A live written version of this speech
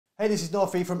Hey, this is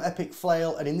Northy from Epic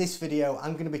Flail, and in this video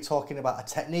I'm going to be talking about a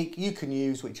technique you can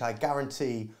use which I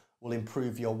guarantee will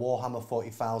improve your Warhammer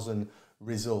 40,000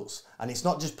 results. And it's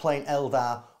not just playing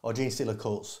Eldar or Genestealer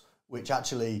cults, which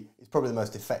actually is probably the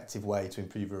most effective way to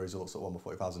improve your results at Warhammer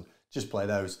 40,000. Just play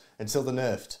those until they're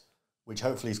nerfed, which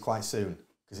hopefully is quite soon,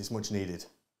 because it's much needed.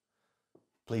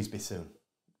 Please be soon.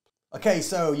 Okay,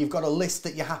 so you've got a list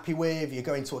that you're happy with, you're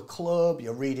going to a club,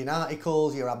 you're reading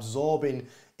articles, you're absorbing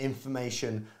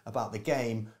information about the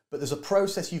game, but there's a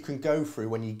process you can go through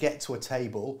when you get to a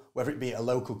table, whether it be at a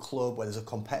local club, where there's a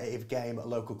competitive game at a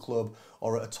local club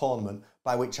or at a tournament,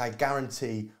 by which I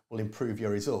guarantee will improve your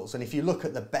results. And if you look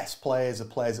at the best players, the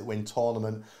players that win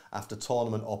tournament after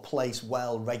tournament or place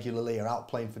well regularly or out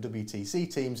playing for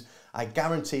WTC teams, I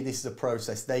guarantee this is a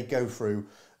process they go through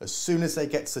as soon as they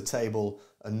get to the table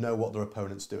and know what their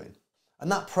opponent's doing.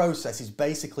 And that process is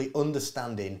basically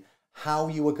understanding how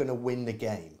you are going to win the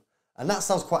game. And that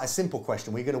sounds quite a simple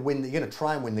question. You're going to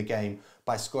try and win the game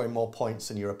by scoring more points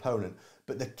than your opponent.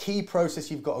 But the key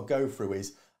process you've got to go through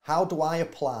is, how do I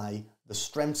apply the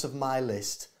strengths of my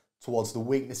list towards the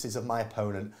weaknesses of my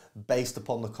opponent based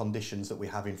upon the conditions that we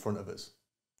have in front of us?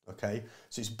 Okay,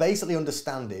 so it's basically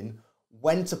understanding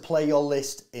when to play your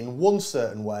list in one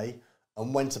certain way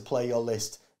and when to play your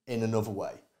list in another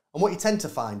way. And what you tend to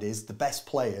find is the best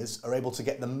players are able to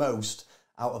get the most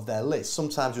out of their list.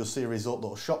 Sometimes you'll see a result that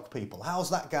will shock people. How's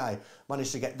that guy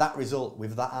managed to get that result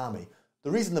with that army?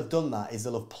 The reason they've done that is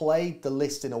they'll have played the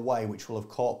list in a way which will have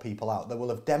caught people out. They will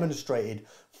have demonstrated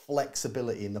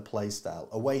flexibility in the play style,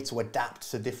 a way to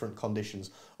adapt to different conditions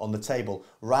on the table,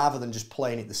 rather than just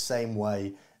playing it the same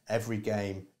way every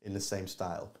game in the same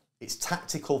style. It's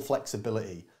tactical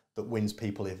flexibility that wins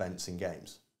people events in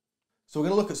games. So we're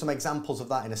going to look at some examples of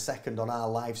that in a second on our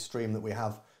live stream that we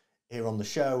have here on the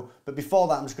show. But before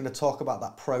that, I'm just going to talk about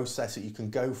that process that you can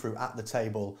go through at the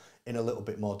table in a little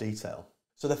bit more detail.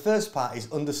 So the first part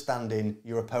is understanding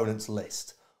your opponent's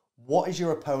list. What is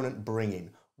your opponent bringing?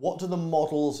 What do the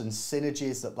models and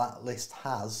synergies that that list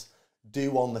has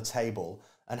do on the table?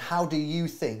 And how do you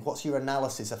think, what's your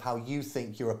analysis of how you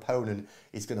think your opponent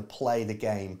is going to play the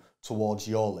game towards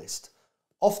your list?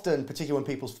 Often, particularly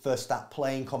when people first start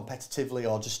playing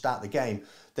competitively or just start the game,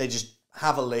 they just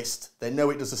have a list, they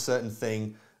know it does a certain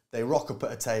thing, they rock up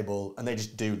at a table and they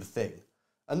just do the thing.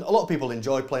 And a lot of people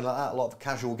enjoy playing like that. A lot of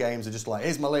casual games are just like,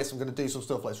 here's my list, I'm going to do some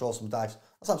stuff, let's roll some dice.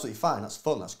 That's absolutely fine, that's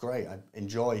fun, that's great, I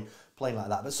enjoy playing like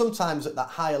that. But sometimes at that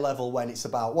higher level, when it's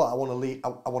about, well, I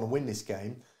want to win this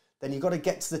game, then you've got to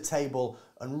get to the table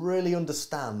and really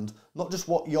understand not just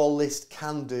what your list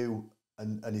can do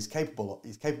and is capable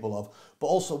of, but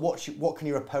also what can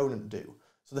your opponent do.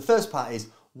 So the first part is,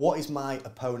 what is my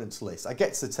opponent's list? I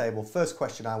get to the table, first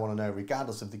question I want to know,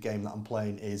 regardless of the game that I'm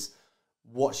playing, is,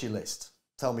 what's your list?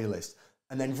 Tell me your list.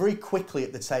 And then very quickly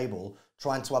at the table,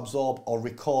 trying to absorb or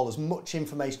recall as much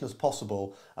information as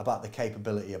possible about the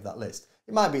capability of that list.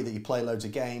 It might be that you play loads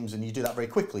of games and you do that very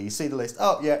quickly. You see the list,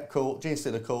 oh yeah, cool,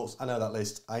 Genestealer cults, I know that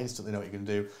list, I instantly know what you're going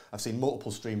to do. I've seen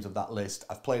multiple streams of that list,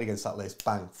 I've played against that list,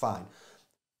 bang, fine.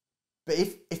 But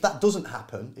if that doesn't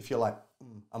happen, if you're like,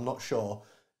 I'm not sure,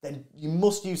 then you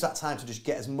must use that time to just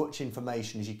get as much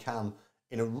information as you can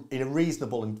in a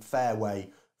reasonable and fair way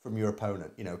from your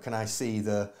opponent. You know, can I see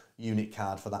the unit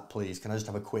card for that, please? Can I just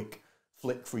have a quick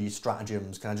flick through your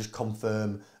stratagems? Can I just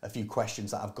confirm a few questions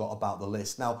that I've got about the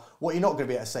list? Now, what you're not going to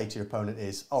be able to say to your opponent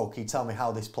is, oh, can you tell me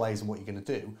how this plays and what you're going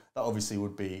to do? That obviously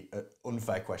would be an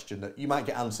unfair question that you might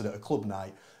get answered at a club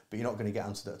night, but you're not going to get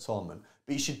answered at a tournament.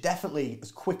 But you should definitely,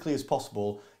 as quickly as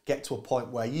possible, get to a point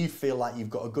where you feel like you've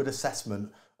got a good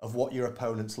assessment of what your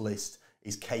opponent's list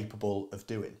is capable of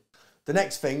doing. The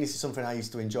next thing, this is something I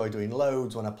used to enjoy doing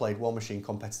loads when I played War Machine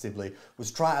competitively, was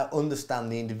try to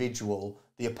understand the individual,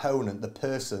 the opponent, the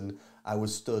person I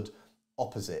was stood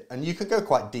opposite. And you can go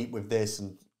quite deep with this,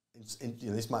 and you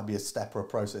know, this might be a step or a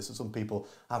process that some people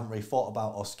haven't really thought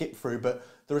about or skipped through, but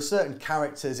there are certain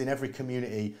characters in every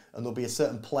community and there'll be a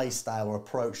certain play style or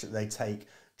approach that they take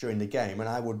during the game, and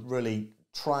I would really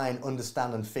try and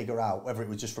understand and figure out, whether it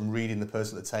was just from reading the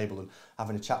person at the table and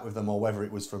having a chat with them, or whether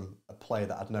it was from a player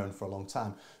that I'd known for a long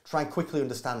time, try and quickly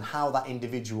understand how that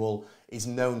individual is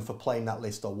known for playing that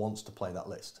list or wants to play that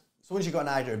list. So once you've got an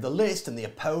idea of the list and the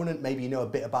opponent, maybe you know a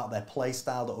bit about their play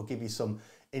style that will give you some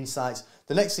insights,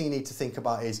 the next thing you need to think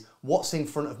about is, what's in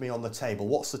front of me on the table?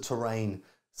 What's the terrain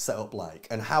set up like?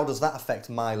 And how does that affect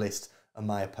my list and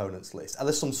my opponent's list? Are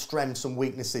there some strengths and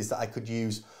weaknesses that I could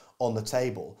use on the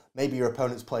table? Maybe your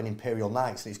opponent's playing Imperial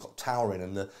Knights and he's got towering,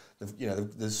 and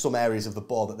there's some areas of the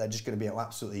board that they're just going to be able to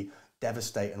absolutely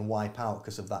devastate and wipe out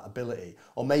because of that ability.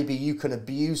 Or maybe you can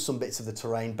abuse some bits of the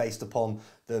terrain based upon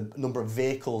the number of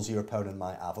vehicles your opponent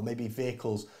might have, or maybe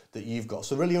vehicles that you've got.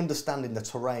 So really understanding the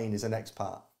terrain is the next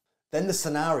part. Then the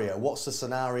scenario. What's the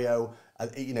scenario?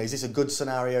 You know, is this a good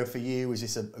scenario for you? Is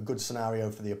this a good scenario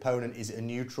for the opponent? Is it a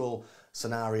neutral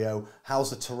scenario? How's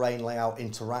the terrain layout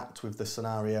interact with the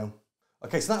scenario?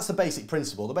 Okay, so that's the basic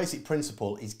principle. The basic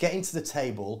principle is getting to the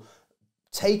table,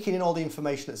 taking in all the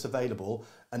information that's available,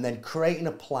 and then creating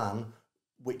a plan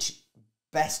which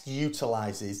best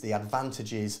utilises the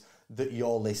advantages that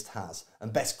your list has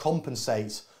and best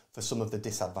compensates for some of the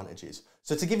disadvantages.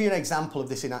 So to give you an example of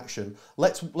this in action,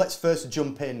 let's first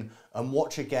jump in and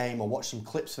watch a game, or watch some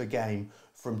clips of a game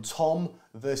from Tom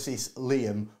versus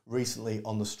Liam recently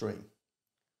on the stream.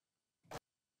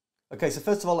 Okay, so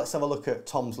first of all, let's have a look at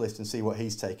Tom's list and see what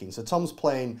he's taking. So Tom's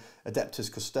playing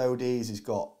Adeptus Custodes. He's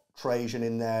got Trajan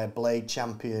in there, Blade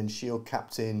Champion, Shield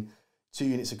Captain, 2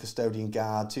 units of Custodian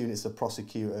Guard, 2 units of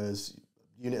Prosecutors,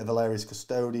 unit of Valerius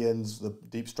Custodians, the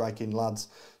deep striking lads,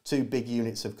 2 big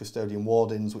units of Custodian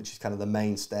Wardens, which is kind of the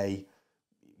mainstay,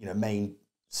 you know, main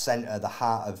centre, the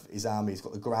heart of his army. He's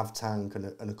got the Grav Tank and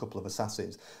a couple of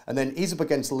Assassins. And then he's up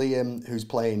against Liam, who's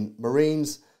playing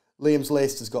Marines. Liam's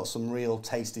list has got some real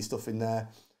tasty stuff in there.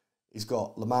 He's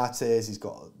got Lamartes, he's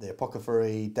got the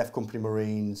Apothecary, Death Company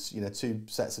Marines, you know, 2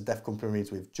 sets of Death Company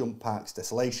Marines with jump packs,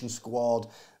 Desolation Squad,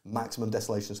 Maximum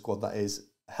Desolation Squad that is,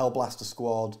 Hellblaster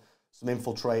Squad, some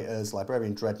Infiltrators,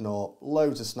 Librarian Dreadnought,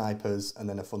 loads of snipers, and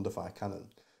then a Thunderfire Cannon.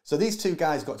 So these 2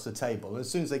 guys got to the table, and as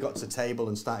soon as they got to the table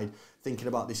and started thinking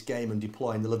about this game and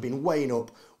deploying, they'll have been weighing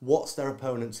up what's their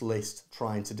opponent's list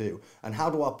trying to do, and how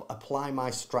do I apply my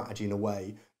strategy in a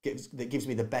way that gives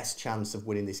me the best chance of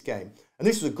winning this game. And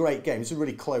this was a great game. It's a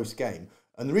really close game.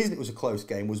 And the reason it was a close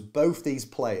game was both these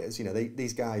players, you know,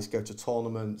 these guys go to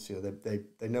tournaments, you know,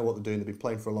 they know what they're doing. They've been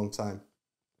playing for a long time.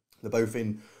 They're both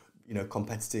in, you know,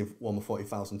 competitive Warhammer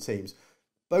 40,000 teams.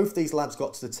 Both these lads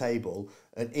got to the table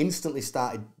and instantly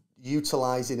started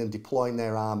utilising and deploying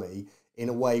their army in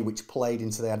a way which played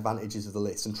into the advantages of the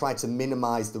list and tried to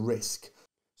minimise the risk.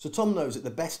 So Tom knows that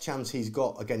the best chance he's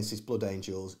got against his Blood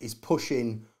Angels is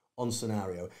pushing on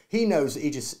scenario. He knows that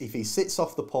if he sits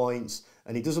off the points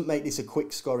and he doesn't make this a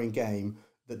quick scoring game,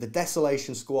 that the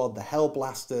Desolation Squad, the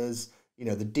Hellblasters, you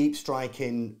know, the deep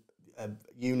striking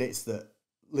units that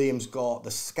Liam's got,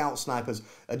 the Scout Snipers,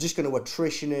 are just going to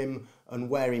attrition him and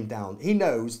wear him down. He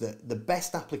knows that the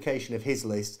best application of his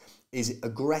list is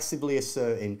aggressively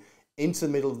asserting into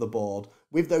the middle of the board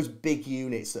with those big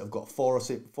units that have got 4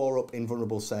 up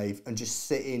invulnerable save and just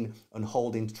sitting and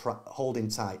holding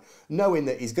tight, knowing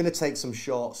that he's going to take some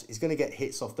shots, he's going to get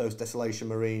hits off those Desolation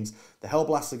Marines, the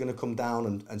Hellblasters are going to come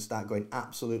down and start going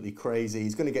absolutely crazy,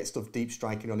 he's going to get stuff deep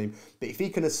striking on him, but if he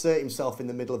can assert himself in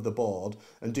the middle of the board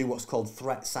and do what's called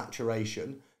threat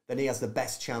saturation, then he has the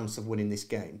best chance of winning this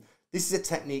game. This is a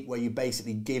technique where you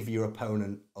basically give your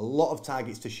opponent a lot of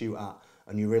targets to shoot at,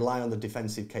 and you rely on the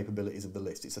defensive capabilities of the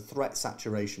list. It's a threat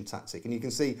saturation tactic. And you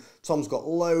can see Tom's got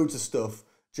loads of stuff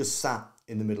just sat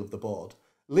in the middle of the board.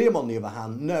 Liam, on the other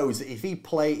hand, knows that if he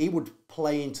would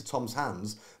play into Tom's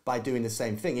hands by doing the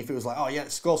same thing. If he was like, oh yeah,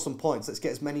 let's score some points, let's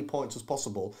get as many points as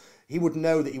possible, he would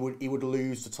know that he would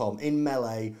lose to Tom. In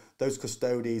melee, those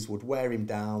Custodes would wear him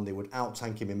down, they would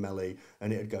out-tank him in melee,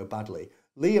 and it would go badly.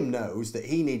 Liam knows that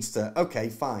he needs to, okay,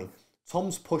 fine,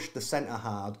 Tom's pushed the centre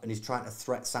hard and he's trying to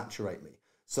threat saturate me.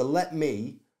 So let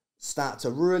me start to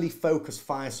really focus,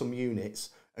 fire some units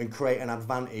and create an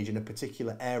advantage in a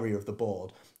particular area of the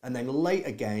board. And then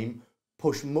later game,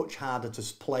 push much harder to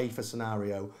play for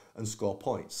scenario and score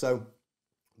points. So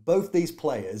both these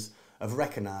players have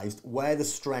recognised where the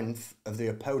strength of the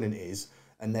opponent is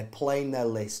and they're playing their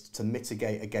list to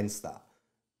mitigate against that.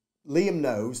 Liam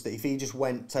knows that if he just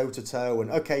went toe-to-toe and,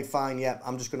 okay, fine, yeah,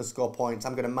 I'm just going to score points,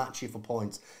 I'm going to match you for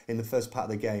points in the first part of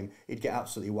the game, he'd get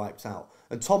absolutely wiped out.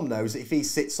 And Tom knows that if he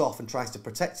sits off and tries to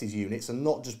protect his units and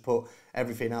not just put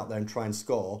everything out there and try and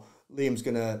score, Liam's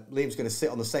gonna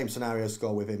sit on the same scenario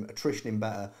score with him, attrition him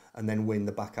better, and then win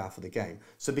the back half of the game.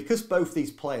 So because both these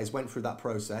players went through that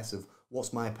process of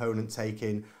what's my opponent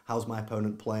taking, how's my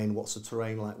opponent playing, what's the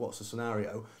terrain like, what's the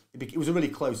scenario, it was a really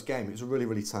close game. It was a really,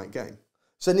 really tight game.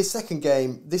 So in this second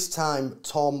game, this time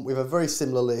Tom, with a very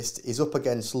similar list, is up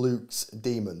against Luke's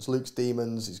Demons. Luke's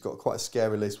Demons, he's got quite a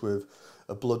scary list with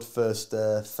a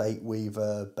Bloodthirster, Fate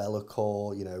Weaver,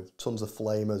 Bellacore, you know, tons of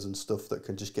flamers and stuff that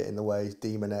can just get in the way,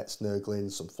 Demonettes,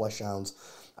 Nurglings, some Fleshhounds.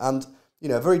 And, you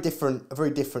know, a very different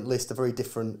list, a very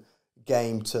different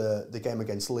game to the game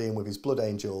against Liam with his Blood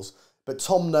Angels. But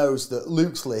Tom knows that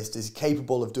Luke's list is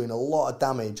capable of doing a lot of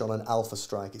damage on an alpha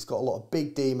strike. It's got a lot of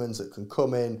big demons that can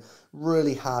come in,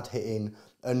 really hard hitting,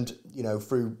 and, you know,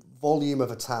 through volume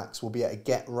of attacks, we'll be able to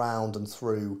get round and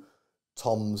through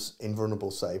Tom's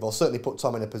invulnerable save, or certainly put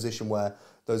Tom in a position where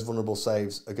those vulnerable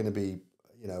saves are going to be,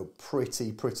 you know,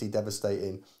 pretty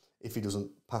devastating if he doesn't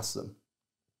pass them.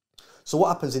 So what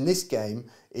happens in this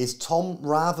game is Tom,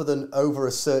 rather than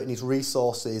over-asserting his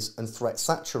resources and threat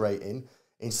saturating,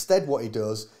 instead what he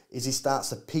does is he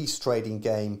starts a peace trading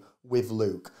game with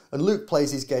Luke. And Luke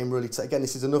plays his game really tight. Again,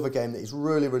 this is another game that is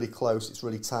really close, it's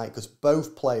really tight, because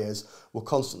both players were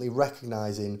constantly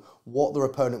recognising what their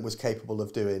opponent was capable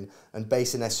of doing and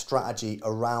basing their strategy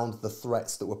around the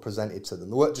threats that were presented to them.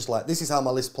 They weren't just like, this is how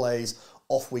my list plays,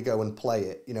 off we go and play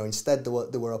it. You know, instead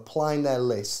they were applying their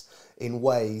lists in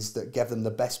ways that gave them the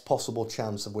best possible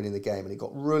chance of winning the game. And it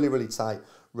got really tight,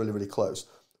 really close.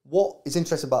 What is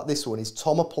interesting about this one is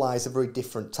Tom applies a very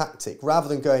different tactic. Rather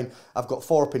than going, I've got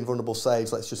 4 up invulnerable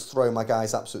saves, let's just throw my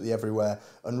guys absolutely everywhere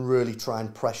and really try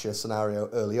and pressure a scenario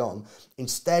early on.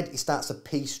 Instead, he starts a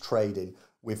peace trading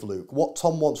with Luke. What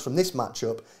Tom wants from this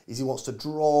matchup is he wants to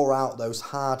draw out those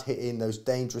hard-hitting, those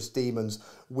dangerous demons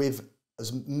with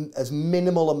as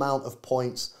minimal amount of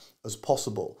points as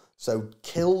possible. So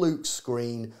kill Luke's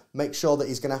screen, make sure that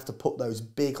he's going to have to put those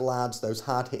big lads, those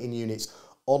hard-hitting units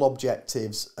on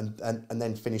objectives and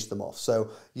then finish them off. So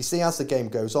you see as the game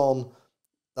goes on,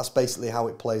 that's basically how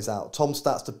it plays out. Tom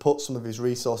starts to put some of his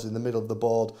resources in the middle of the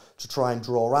board to try and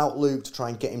draw out Luke, to try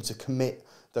and get him to commit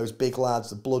those big lads,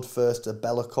 the Bloodthirst, the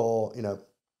Be'lakor, you know,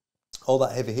 all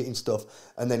that heavy hitting stuff,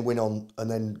 and then win on,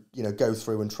 and then, you know, go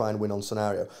through and try and win on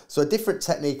scenario. So a different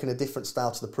technique and a different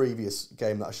style to the previous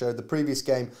game that I showed. The previous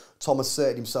game, Tom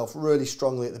asserted himself really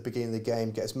strongly at the beginning of the game,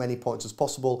 get as many points as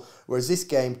possible, whereas this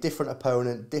game, different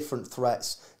opponent, different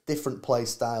threats, different play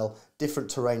style, different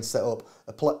terrain setup,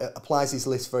 applies his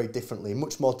list very differently,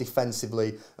 much more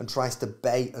defensively, and tries to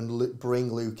bait and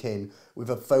bring Luke in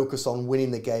with a focus on winning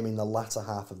the game in the latter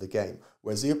half of the game.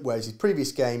 Whereas his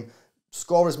previous game,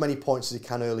 score as many points as you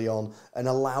can early on and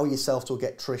allow yourself to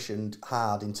get attritioned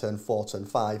hard in turn 4, turn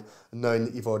 5, knowing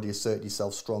that you've already asserted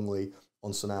yourself strongly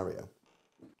on scenario.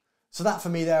 So that for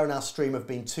me there in our stream have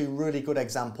been 2 really good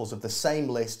examples of the same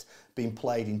list being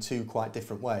played in 2 quite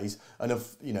different ways, and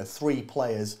of, you know, 3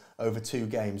 players over 2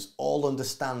 games, all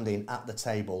understanding at the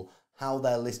table how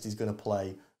their list is going to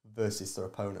play versus their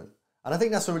opponent. And I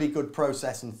think that's a really good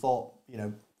process and thought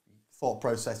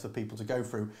process for people to go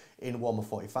through in Warhammer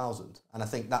 40,000. And I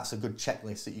think that's a good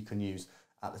checklist that you can use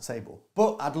at the table.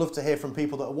 But I'd love to hear from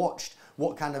people that have watched.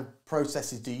 What kind of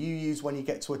processes do you use when you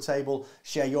get to a table?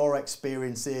 Share your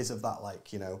experiences of that,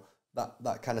 like, you know,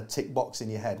 that kind of tick box in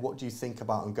your head. What do you think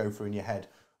about and go through in your head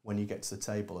when you get to the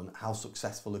table, and how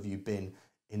successful have you been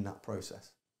in that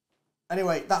process?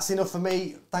 Anyway, that's enough for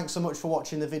me. Thanks so much for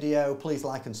watching the video. Please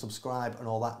like and subscribe and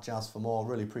all that jazz for more.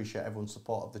 Really appreciate everyone's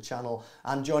support of the channel.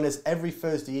 And join us every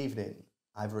Thursday evening,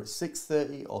 either at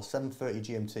 6:30 or 7:30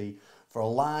 GMT, for a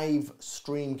live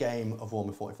stream game of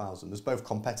Warhammer 40,000. There's both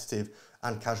competitive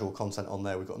and casual content on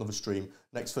there. We've got another stream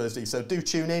next Thursday, so do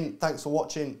tune in. Thanks for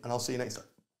watching, and I'll see you next time.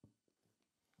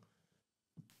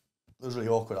 It was really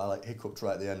awkward. I hiccuped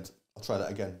right at the end. I'll try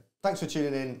that again. Thanks for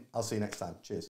tuning in. I'll see you next time. Cheers.